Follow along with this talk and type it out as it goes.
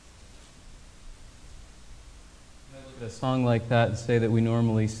A song like that and say that we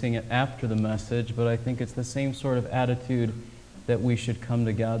normally sing it after the message, but I think it's the same sort of attitude that we should come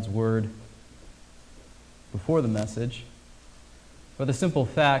to God's Word before the message. For the simple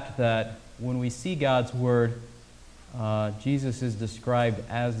fact that when we see God's Word, Jesus is described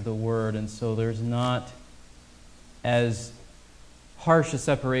as the Word, and so there's not as harsh a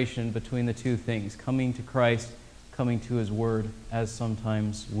separation between the two things, coming to Christ, coming to His Word, as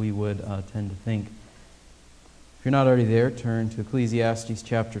sometimes we would tend to think. If you're not already there, turn to Ecclesiastes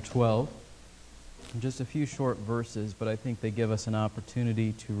chapter 12. Just a few short verses, but I think they give us an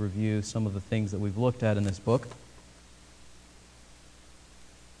opportunity to review some of the things that we've looked at in this book.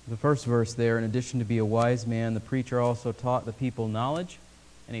 The first verse there, in addition to be a wise man, the preacher also taught the people knowledge,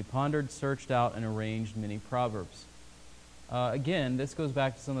 and he pondered, searched out, and arranged many proverbs. Again, this goes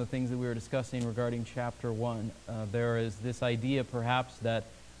back to some of the things that we were discussing regarding chapter 1. There is this idea, perhaps, that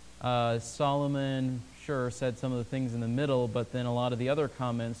Solomon, sure, said some of the things in the middle, but then a lot of the other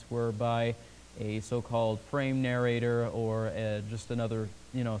comments were by a so-called frame narrator or just another,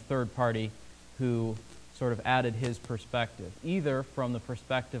 third party who sort of added his perspective. Either from the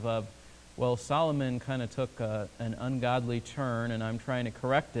perspective of, well, Solomon kind of took an ungodly turn and I'm trying to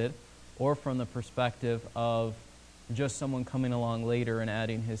correct it, or from the perspective of just someone coming along later and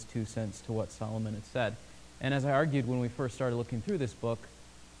adding his 2 cents to what Solomon had said. And as I argued when we first started looking through this book,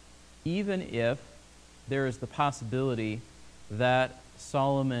 even if there is the possibility that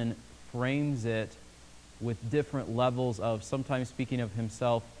Solomon frames it with different levels of sometimes speaking of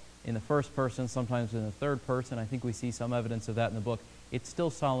himself in the first person, sometimes in the third person, I think we see some evidence of that in the book, it's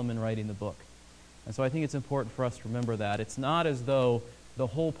still Solomon writing the book. And so I think it's important for us to remember that. It's not as though the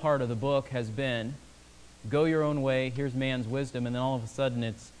whole part of the book has been, go your own way, here's man's wisdom, and then all of a sudden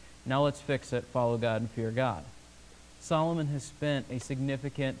it's, now let's fix it, follow God and fear God. Solomon has spent a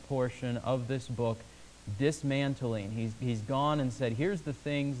significant portion of this book dismantling. He's gone and said, here's the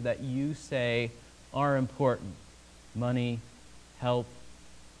things that you say are important. Money, health,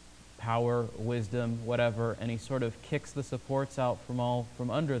 power, wisdom, whatever. And he sort of kicks the supports out from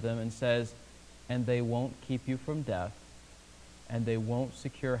under them and says, and they won't keep you from death, and they won't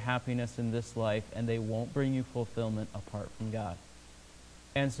secure happiness in this life, and they won't bring you fulfillment apart from God.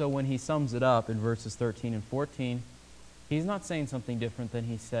 And so when he sums it up in verses 13 and 14, he's not saying something different than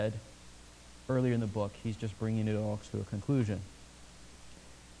he said earlier in the book. He's just bringing it all to a conclusion.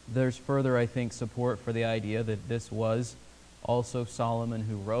 There's further, I think, support for the idea that this was also Solomon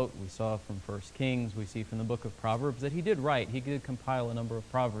who wrote. We saw from 1 Kings, we see from the book of Proverbs that he did write. He did compile a number of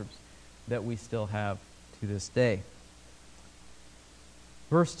proverbs that we still have to this day.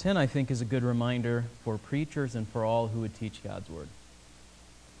 Verse 10, I think, is a good reminder for preachers and for all who would teach God's Word.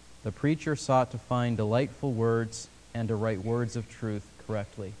 The preacher sought to find delightful words and to write words of truth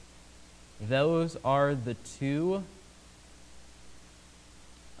correctly. Those are the two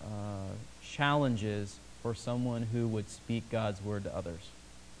challenges for someone who would speak God's Word to others.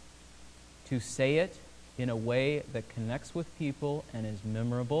 To say it in a way that connects with people and is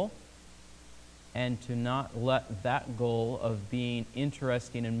memorable, and to not let that goal of being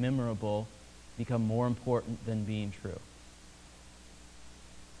interesting and memorable become more important than being true.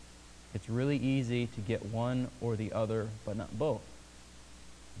 It's really easy to get one or the other, but not both.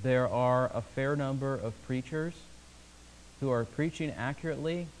 There are a fair number of preachers who are preaching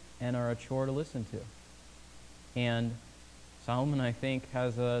accurately and are a chore to listen to. And Solomon, I think,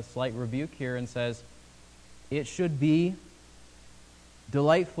 has a slight rebuke here and says, it should be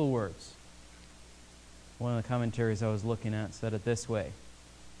delightful words. One of the commentaries I was looking at said it this way.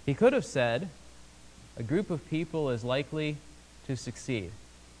 He could have said, a group of people is likely to succeed.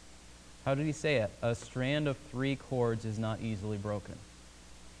 How did he say it? A strand of 3 cords is not easily broken.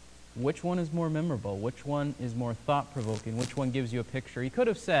 Which one is more memorable? Which one is more thought-provoking? Which one gives you a picture? He could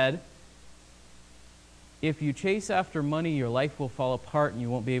have said, if you chase after money, your life will fall apart and you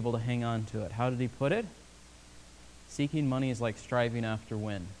won't be able to hang on to it. How did he put it? Seeking money is like striving after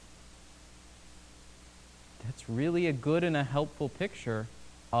wind. That's really a good and a helpful picture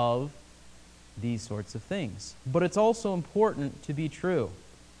of these sorts of things. But it's also important to be true.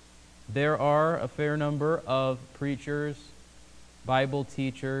 There are a fair number of preachers, Bible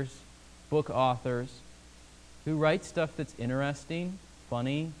teachers, book authors who write stuff that's interesting,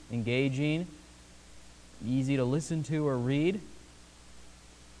 funny, engaging, easy to listen to or read,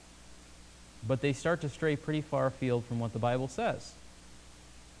 but they start to stray pretty far afield from what the Bible says.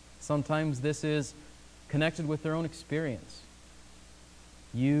 Sometimes this is connected with their own experience.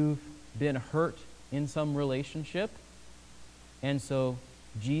 You've been hurt in some relationship, and so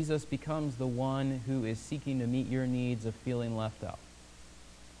Jesus becomes the one who is seeking to meet your needs of feeling left out.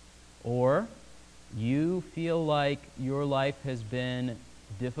 Or You feel like your life has been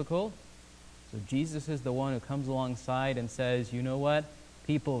difficult. So Jesus is the one who comes alongside and says, you know what?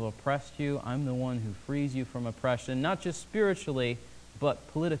 People have oppressed you. I'm the one who frees you from oppression, not just spiritually,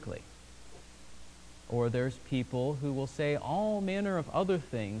 but politically. Or there's people who will say all manner of other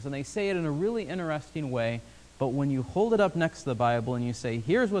things, and they say it in a really interesting way, but when you hold it up next to the Bible and you say,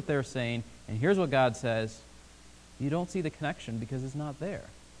 here's what they're saying, and here's what God says, you don't see the connection because it's not there.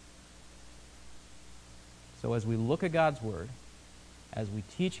 So as we look at God's Word, as we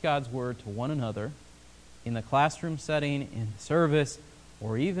teach God's Word to one another, in the classroom setting, in service,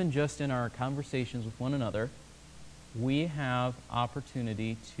 or even just in our conversations with one another, we have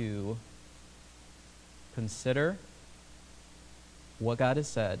opportunity to consider what God has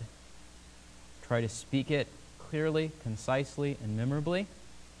said, try to speak it clearly, concisely, and memorably,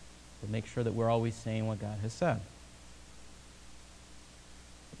 to make sure that we're always saying what God has said.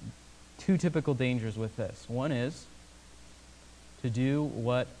 Two typical dangers with this. One is to do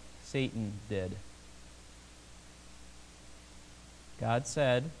what Satan did. God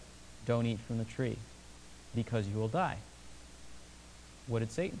said, don't eat from the tree because you will die. What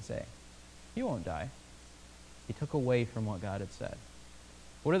did Satan say? You won't die. He took away from what God had said.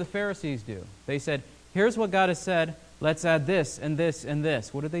 What did the Pharisees do? They said, here's what God has said, let's add this and this and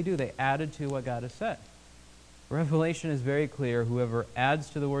this. What did they do? They added to what God has said. Revelation is very clear. Whoever adds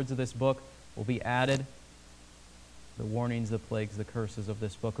to the words of this book will be added. The warnings, the plagues, the curses of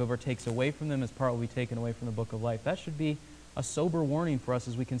this book. Whoever takes away from them, his part will be taken away from the book of life. That should be a sober warning for us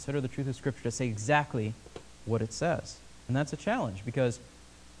as we consider the truth of Scripture, to say exactly what it says. And that's a challenge, because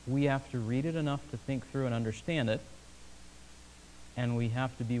we have to read it enough to think through and understand it, and we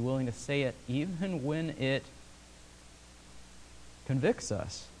have to be willing to say it even when it convicts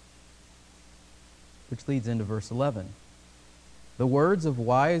us. Which leads into verse 11. The words of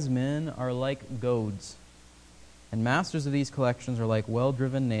wise men are like goads, and masters of these collections are like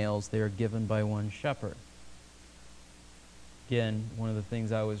well-driven nails. They are given by one shepherd. Again, one of the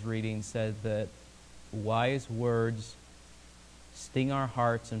things I was reading said that wise words sting our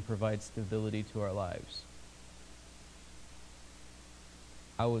hearts and provide stability to our lives.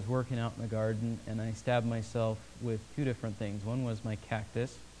 I was working out in the garden, and I stabbed myself with two different things. One was my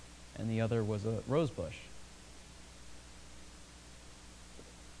cactus, and the other was a rose bush.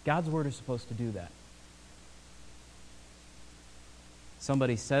 God's Word is supposed to do that.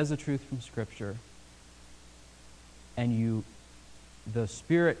 Somebody says the truth from Scripture, and the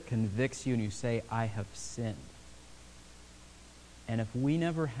Spirit convicts you, and you say, I have sinned. And if we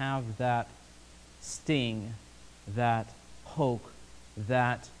never have that sting, that poke,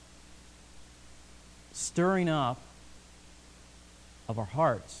 that stirring up of our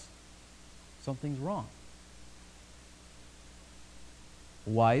hearts, something's wrong.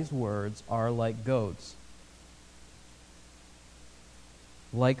 Wise words are like goads.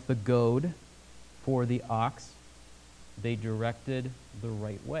 Like the goad for the ox, they directed the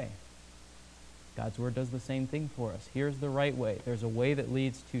right way. God's Word does the same thing for us. Here's the right way. There's a way that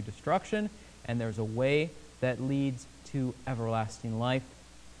leads to destruction, and there's a way that leads to everlasting life.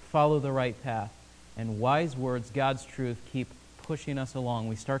 Follow the right path. And wise words, God's truth, keep pushing us along.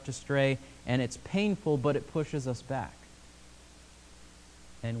 We start to stray, and it's painful, but it pushes us back.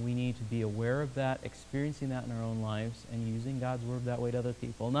 And we need to be aware of that, experiencing that in our own lives, and using God's Word that way to other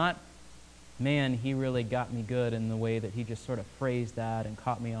people. Not, man, he really got me good in the way that he just sort of phrased that and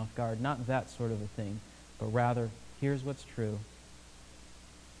caught me off guard. Not that sort of a thing, but rather, here's what's true.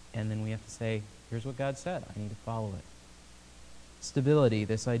 And then we have to say, here's what God said. I need to follow it. Stability,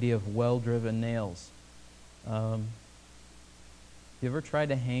 this idea of well-driven nails. You ever tried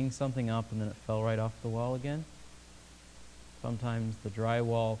to hang something up and then it fell right off the wall again? Sometimes the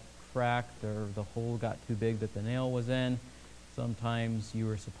drywall cracked or the hole got too big that the nail was in. Sometimes you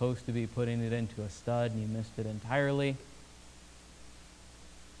were supposed to be putting it into a stud and you missed it entirely.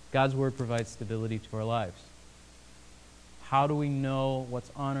 God's Word provides stability to our lives. How do we know what's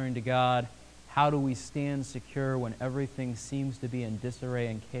honoring to God? How do we stand secure when everything seems to be in disarray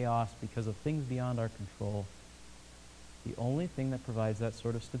and chaos because of things beyond our control? The only thing that provides that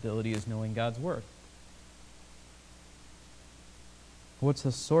sort of stability is knowing God's Word. What's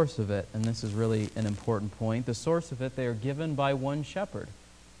the source of it? And this is really an important point. The source of it, they are given by one shepherd.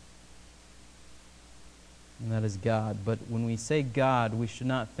 And that is God. But when we say God, we should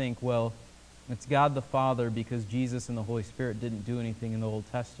not think, well, it's God the Father because Jesus and the Holy Spirit didn't do anything in the Old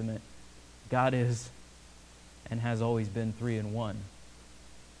Testament. God is and has always been three in one.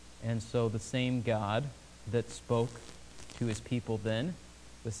 And so the same God that spoke to his people then,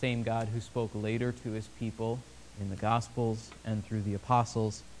 the same God who spoke later to his people in the Gospels and through the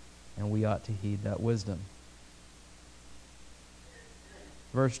apostles and we ought to heed that wisdom.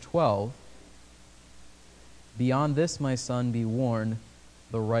 Verse 12, "Beyond this, my son, be warned,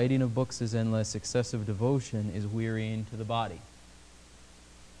 the writing of books is endless, excessive devotion is wearying to the body."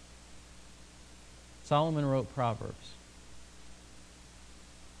 Solomon wrote Proverbs.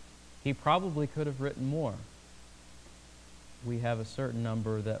 He probably could have written more. We have a certain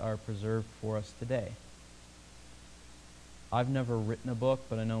number that are preserved for us today. I've never written a book,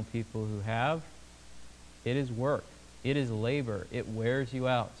 but I know people who have. It is work. It is labor. It wears you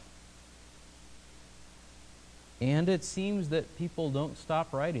out. And it seems that people don't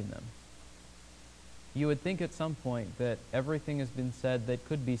stop writing them. You would think at some point that everything has been said that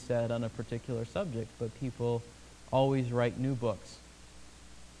could be said on a particular subject, but people always write new books.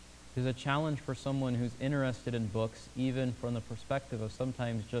 There's a challenge for someone who's interested in books, even from the perspective of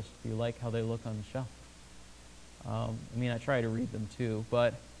sometimes just you like how they look on the shelf. I try to read them too,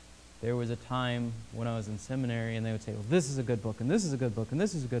 but there was a time when I was in seminary and they would say, well, this is a good book, and this is a good book, and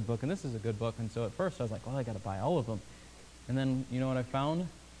this is a good book, and this is a good book. And so at first I was like, well, I got to buy all of them. And then, you know what I found?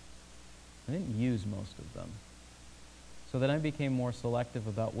 I didn't use most of them. So then I became more selective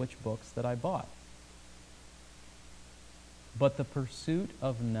about which books that I bought. But the pursuit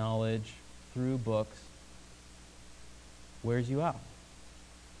of knowledge through books wears you out.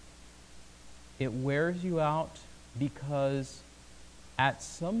 It wears you out because at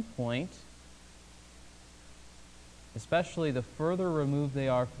some point, especially the further removed they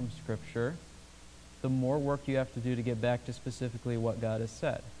are from Scripture, the more work you have to do to get back to specifically what God has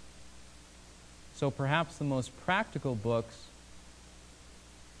said. So perhaps the most practical books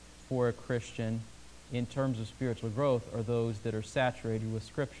for a Christian in terms of spiritual growth are those that are saturated with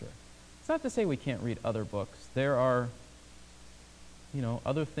Scripture. It's not to say we can't read other books. There are,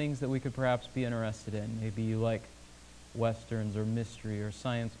 other things that we could perhaps be interested in. Maybe you like Westerns or mystery or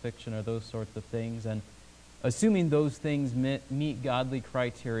science fiction or those sorts of things. And assuming those things meet godly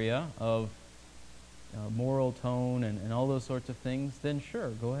criteria of moral tone and all those sorts of things, then sure,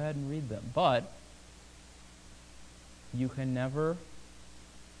 go ahead and read them. But you can never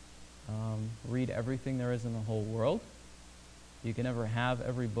read everything there is in the whole world. You can never have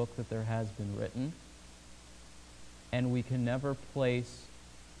every book that there has been written. And we can never place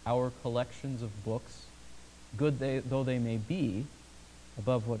our collections of books, good though they may be,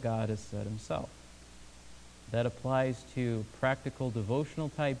 above what God has said himself. That applies to practical devotional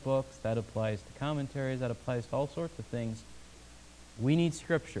type books, that applies to commentaries, that applies to all sorts of things. We need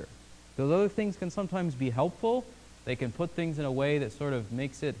Scripture. Those other things can sometimes be helpful. They can put things in a way that sort of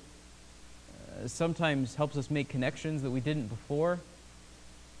makes it, sometimes helps us make connections that we didn't before.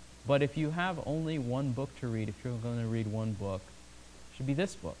 But if you have only one book to read, if you're going to read one book, it should be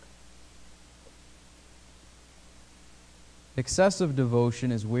this book. Excessive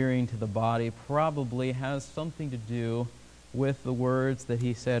devotion is wearying to the body, probably has something to do with the words that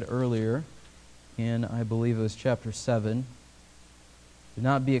he said earlier in, I believe it was chapter 7. Do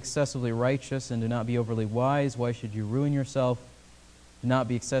not be excessively righteous and do not be overly wise. Why should you ruin yourself? Do not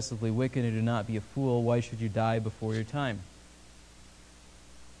be excessively wicked and do not be a fool. Why should you die before your time?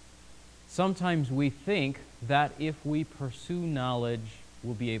 Sometimes we think that if we pursue knowledge,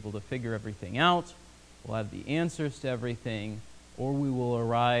 we'll be able to figure everything out, we'll have the answers to everything, or we will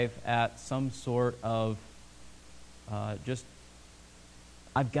arrive at some sort of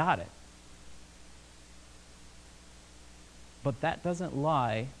I've got it. But that doesn't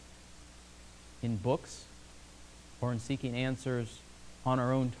lie in books or in seeking answers on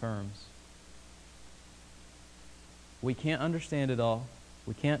our own terms. We can't understand it all.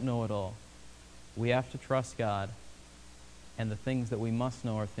 We can't know it all. We have to trust God, and the things that we must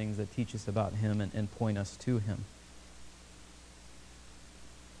know are things that teach us about Him and point us to Him.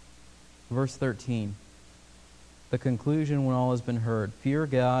 Verse 13, the conclusion when all has been heard, fear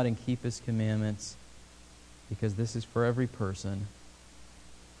God and keep His commandments, because this is for every person.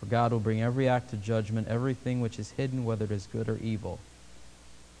 For God will bring every act to judgment, everything which is hidden, whether it is good or evil.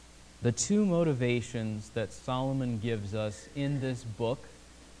 The two motivations that Solomon gives us in this book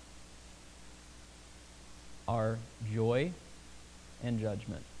are joy and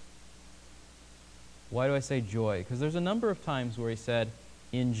judgment. Why do I say joy? Because there's a number of times where he said,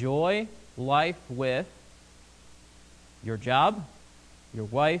 enjoy life with your job, your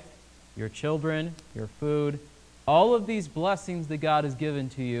wife, your children, your food, all of these blessings that God has given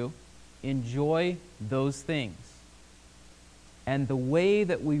to you. Enjoy those things. And the way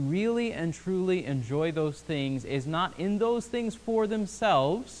that we really and truly enjoy those things is not in those things for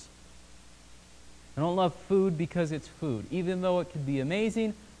themselves. I don't love food because it's food. Even though it could be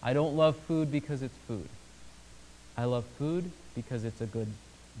amazing, I don't love food because it's food. I love food because it's a good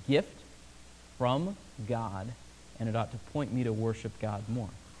gift from God, and it ought to point me to worship God more.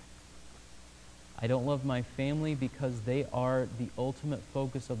 I don't love my family because they are the ultimate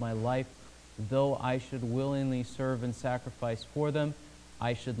focus of my life. Though I should willingly serve and sacrifice for them,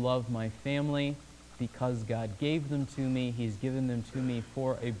 I should love my family because God gave them to me. He's given them to me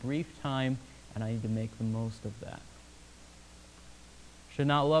for a brief time, and I need to make the most of that. Should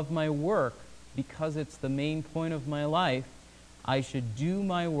not love my work because it's the main point of my life. I should do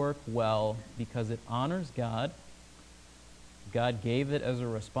my work well because it honors God. God gave it as a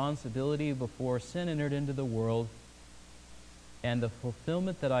responsibility before sin entered into the world. And the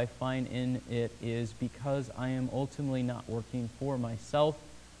fulfillment that I find in it is because I am ultimately not working for myself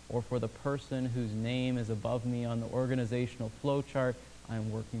or for the person whose name is above me on the organizational flow chart. I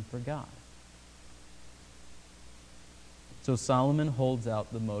am working for God. So Solomon holds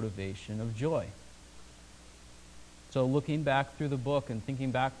out the motivation of joy. So looking back through the book and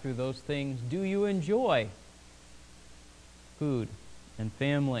thinking back through those things, do you enjoy food and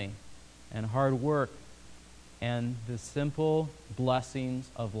family and hard work and the simple blessings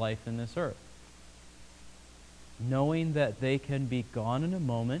of life in this earth? Knowing that they can be gone in a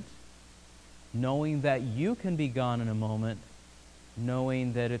moment, knowing that you can be gone in a moment,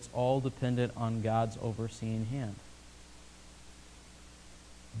 knowing that it's all dependent on God's overseeing hand.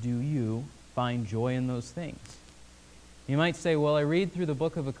 Do you find joy in those things? You might say, well, I read through the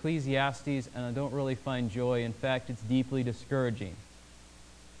book of Ecclesiastes and I don't really find joy. In fact, it's deeply discouraging.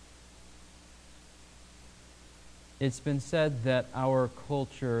 It's been said that our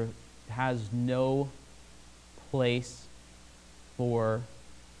culture has no place for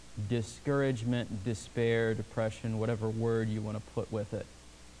discouragement, despair, depression, whatever word you want to put with it.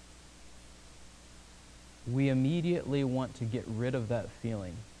 We immediately want to get rid of that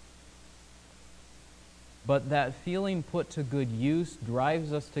feeling. But that feeling put to good use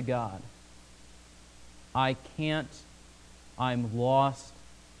drives us to God. I can't, I'm lost,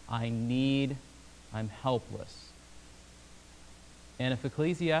 I need, I'm helpless. And if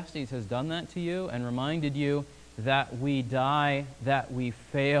Ecclesiastes has done that to you and reminded you that we die, that we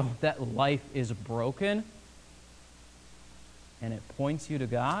fail, that life is broken, and it points you to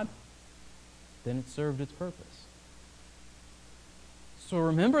God, then it served its purpose. So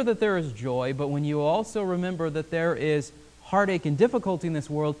remember that there is joy, but when you also remember that there is heartache and difficulty in this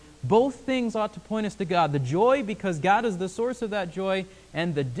world, both things ought to point us to God. The joy because God is the source of that joy,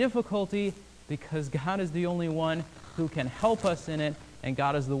 and the difficulty because God is the only one who can help us in it, and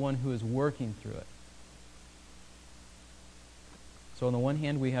God is the one who is working through it. So on the one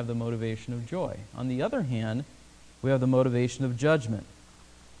hand, we have the motivation of joy. On the other hand, we have the motivation of judgment.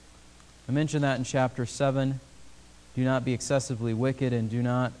 I mentioned that in chapter 7. Do not be excessively wicked, and do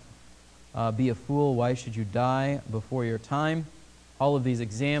not be a fool. Why should you die before your time? All of these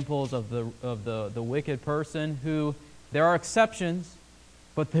examples of the wicked person who, there are exceptions,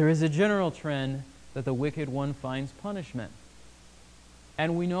 but there is a general trend that the wicked one finds punishment.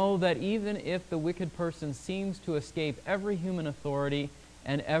 And we know that even if the wicked person seems to escape every human authority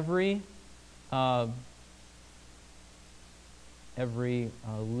and every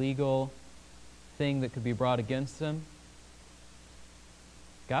legal thing that could be brought against them,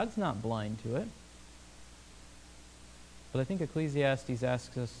 God's not blind to it. But I think Ecclesiastes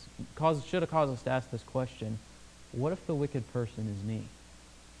asks us, should have caused us to ask this question: what if the wicked person is me?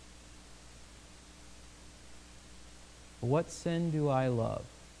 What sin do I love?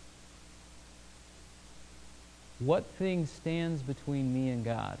 What thing stands between me and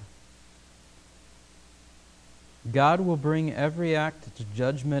God? God will bring every act to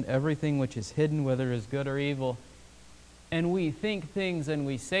judgment, everything which is hidden, whether it is good or evil. And we think things and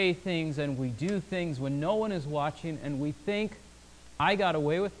we say things and we do things when no one is watching, and we think, I got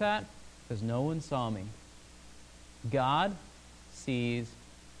away with that because no one saw me. God sees,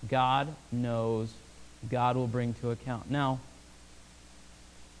 God knows, God will bring to account. Now,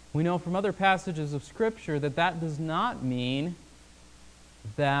 we know from other passages of Scripture that that does not mean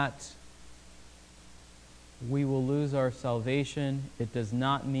that we will lose our salvation. It does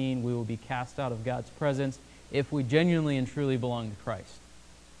not mean we will be cast out of God's presence if we genuinely and truly belong to Christ.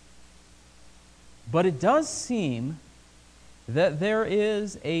 But it does seem that there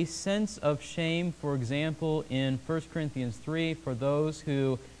is a sense of shame, for example, in 1 Corinthians 3, for those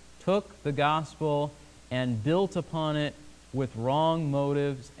who took the gospel and built upon it with wrong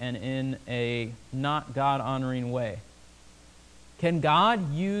motives and in a not God-honoring way. Can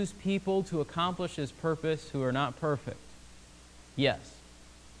God use people to accomplish His purpose who are not perfect? Yes.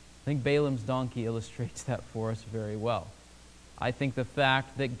 I think Balaam's donkey illustrates that for us very well. I think the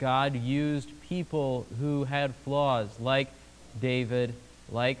fact that God used people who had flaws, like David,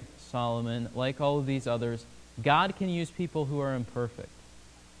 like Solomon, like all of these others, God can use people who are imperfect.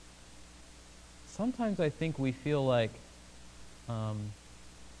 Sometimes I think we feel like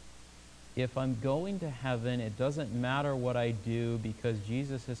if I'm going to heaven, it doesn't matter what I do because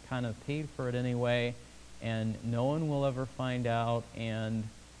Jesus has kind of paid for it anyway, and no one will ever find out, and,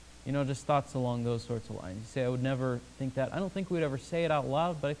 just thoughts along those sorts of lines. You say, I would never think that. I don't think we'd ever say it out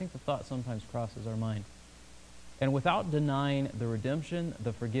loud, but I think the thought sometimes crosses our mind. And without denying the redemption,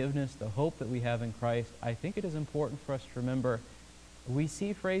 the forgiveness, the hope that we have in Christ, I think it is important for us to remember we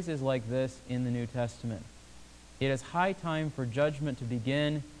see phrases like this in the New Testament. It is high time for judgment to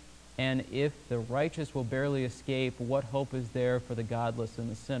begin, and if the righteous will barely escape, what hope is there for the godless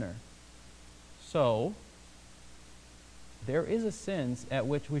and the sinner? So, there is a sense at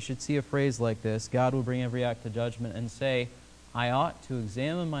which we should see a phrase like this, God will bring every act to judgment, and say, I ought to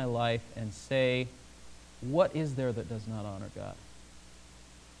examine my life and say, what is there that does not honor God?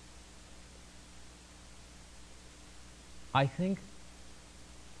 I think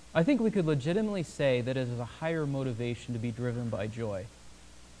we could legitimately say that it is a higher motivation to be driven by joy.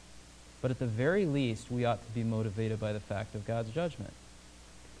 But at the very least, we ought to be motivated by the fact of God's judgment.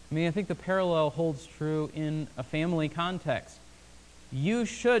 I think the parallel holds true in a family context. You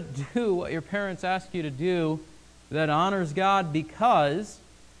should do what your parents ask you to do that honors God because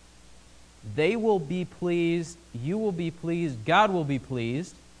they will be pleased, you will be pleased, God will be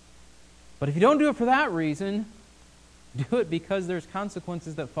pleased. But if you don't do it for that reason, do it because there's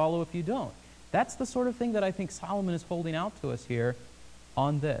consequences that follow if you don't. That's the sort of thing that I think Solomon is holding out to us here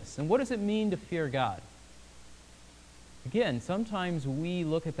on this. And what does it mean to fear God? Again, sometimes we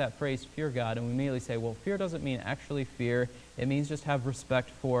look at that phrase, fear God, and we immediately say, well, fear doesn't mean actually fear. It means just have respect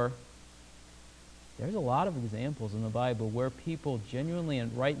for. There's a lot of examples in the Bible where people genuinely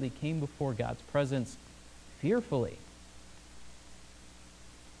and rightly came before God's presence fearfully.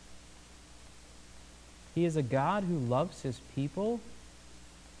 He is a God who loves His people,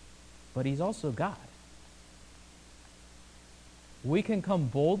 but He's also God. We can come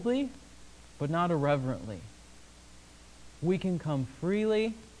boldly, but not irreverently. We can come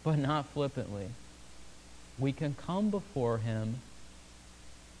freely, but not flippantly. We can come before Him,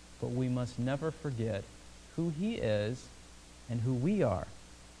 but we must never forget who He is and who we are.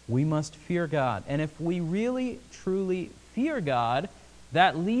 We must fear God. And if we really, truly fear God,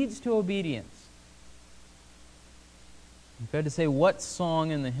 that leads to obedience. If I had to say what song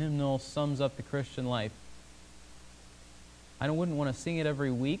in the hymnal sums up the Christian life, I wouldn't want to sing it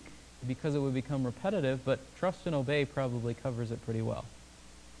every week because it would become repetitive, but Trust and Obey probably covers it pretty well.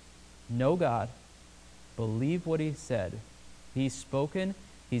 Know God, believe what He said. He's spoken,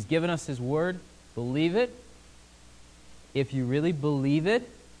 He's given us His word, believe it. If you really believe it,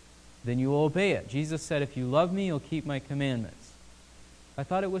 then you will obey it. Jesus said, if you love me, you'll keep my commandments. I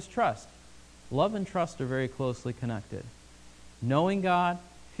thought it was trust. Love and trust are very closely connected. Knowing God,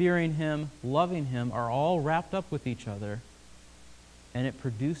 fearing Him, loving Him are all wrapped up with each other, and it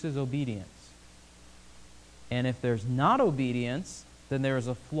produces obedience. And if there's not obedience, then there is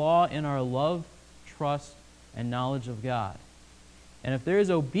a flaw in our love, trust, and knowledge of God. And if there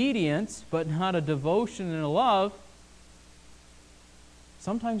is obedience, but not a devotion and a love,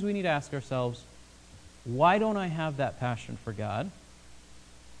 sometimes we need to ask ourselves, why don't I have that passion for God?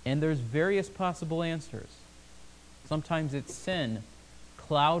 And there's various possible answers. Sometimes it's sin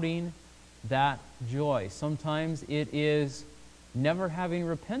clouding that joy. Sometimes it is never having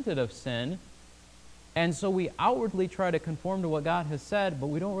repented of sin, and so we outwardly try to conform to what God has said, but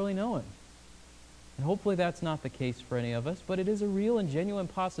we don't really know Him. And hopefully that's not the case for any of us, but it is a real and genuine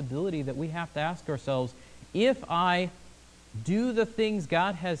possibility that we have to ask ourselves, if I do the things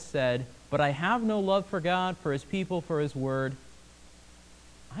God has said, but I have no love for God, for His people, for His word,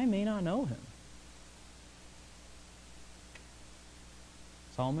 I may not know Him.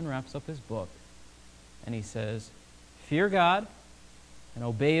 Solomon wraps up his book, and he says, fear God and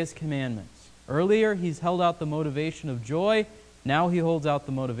obey His commandments. Earlier, he's held out the motivation of joy. Now he holds out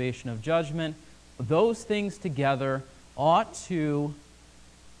the motivation of judgment. Those things together ought to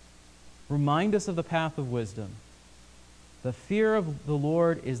remind us of the path of wisdom. The fear of the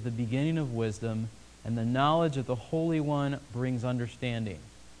Lord is the beginning of wisdom, and the knowledge of the Holy One brings understanding.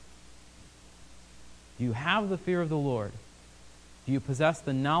 Do you have the fear of the Lord? Do you possess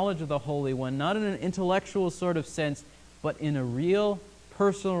the knowledge of the Holy One, not in an intellectual sort of sense, but in a real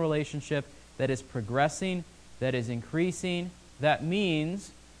personal relationship that is progressing, that is increasing? That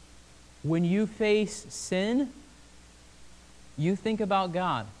means when you face sin, you think about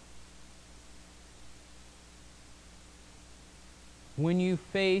God. When you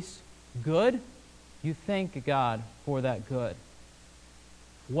face good, you thank God for that good.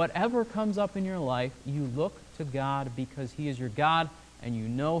 whatever comes up in your life, you look to God because He is your God, and you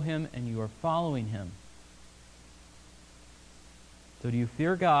know Him, and you are following Him. So do you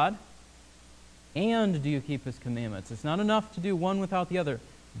fear God, and do you keep His commandments? It's not enough to do one without the other.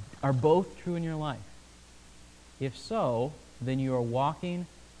 Are both true in your life? If so, then you are walking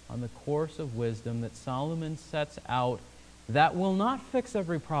on the course of wisdom that Solomon sets out that will not fix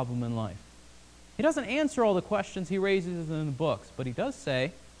every problem in life. He doesn't answer all the questions he raises in the books, but he does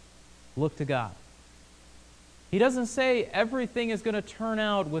say, look to God. He doesn't say everything is going to turn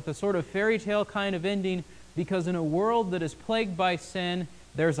out with a sort of fairy tale kind of ending, because in a world that is plagued by sin,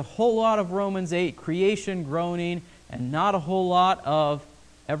 there's a whole lot of Romans 8 creation groaning, and not a whole lot of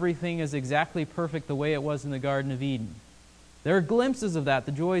everything is exactly perfect the way it was in the Garden of Eden. There are glimpses of that,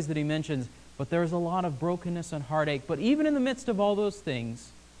 the joys that he mentions, but there's a lot of brokenness and heartache. But even in the midst of all those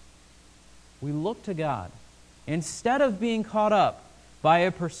things, we look to God. Instead of being caught up by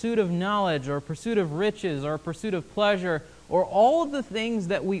a pursuit of knowledge or a pursuit of riches or a pursuit of pleasure or all of the things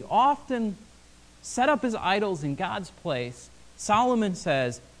that we often set up as idols in God's place, Solomon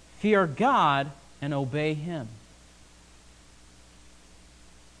says, fear God and obey Him.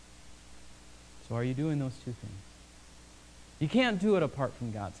 So are you doing those two things? You can't do it apart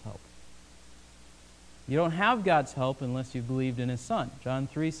from God's help. You don't have God's help unless you've believed in His Son. John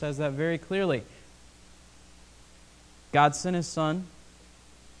 3 says that very clearly. God sent His Son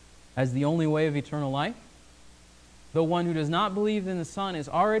as the only way of eternal life. The one who does not believe in the Son is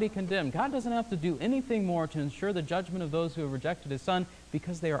already condemned. God doesn't have to do anything more to ensure the judgment of those who have rejected His Son,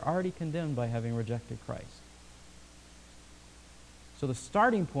 because they are already condemned by having rejected Christ. So the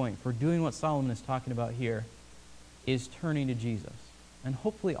starting point for doing what Solomon is talking about here is turning to Jesus. And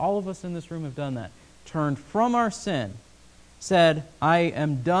hopefully all of us in this room have done that. Turned from our sin, said, I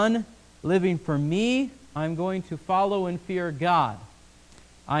am done living for me. I'm going to follow and fear God.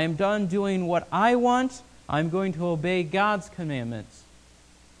 I am done doing what I want. I'm going to obey God's commandments.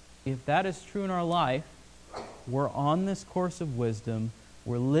 If that is true in our life, we're on this course of wisdom.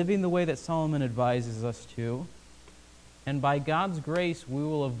 We're living the way that Solomon advises us to. And by God's grace, we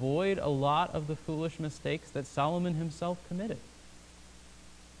will avoid a lot of the foolish mistakes that Solomon himself committed.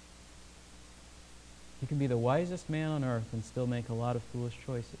 He can be the wisest man on earth and still make a lot of foolish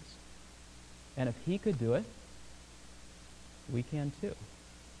choices. And if he could do it, we can too.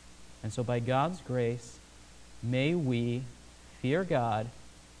 And so by God's grace, may we fear God,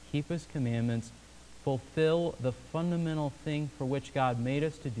 keep His commandments, fulfill the fundamental thing for which God made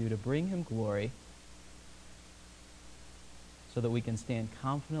us to do, to bring Him glory, so that we can stand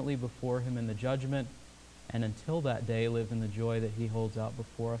confidently before Him in the judgment, and until that day live in the joy that He holds out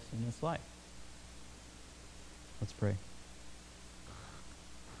before us in this life. Let's pray.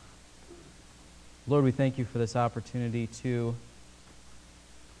 Lord, we thank You for this opportunity to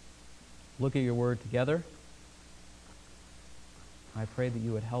look at Your Word together. I pray that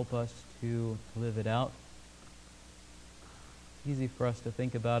You would help us to live it out. It's easy for us to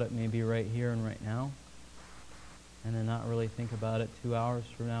think about it maybe right here and right now, and then not really think about it 2 hours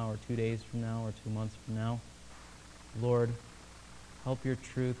from now or 2 days from now or 2 months from now. Lord, help Your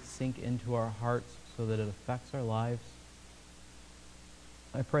truth sink into our hearts so that it affects our lives.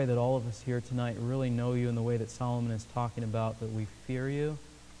 I pray that all of us here tonight really know You in the way that Solomon is talking about, that we fear You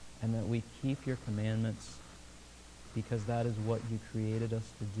and that we keep Your commandments, because that is what You created us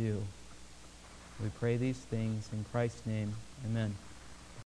to do. We pray these things in Christ's name. Amen.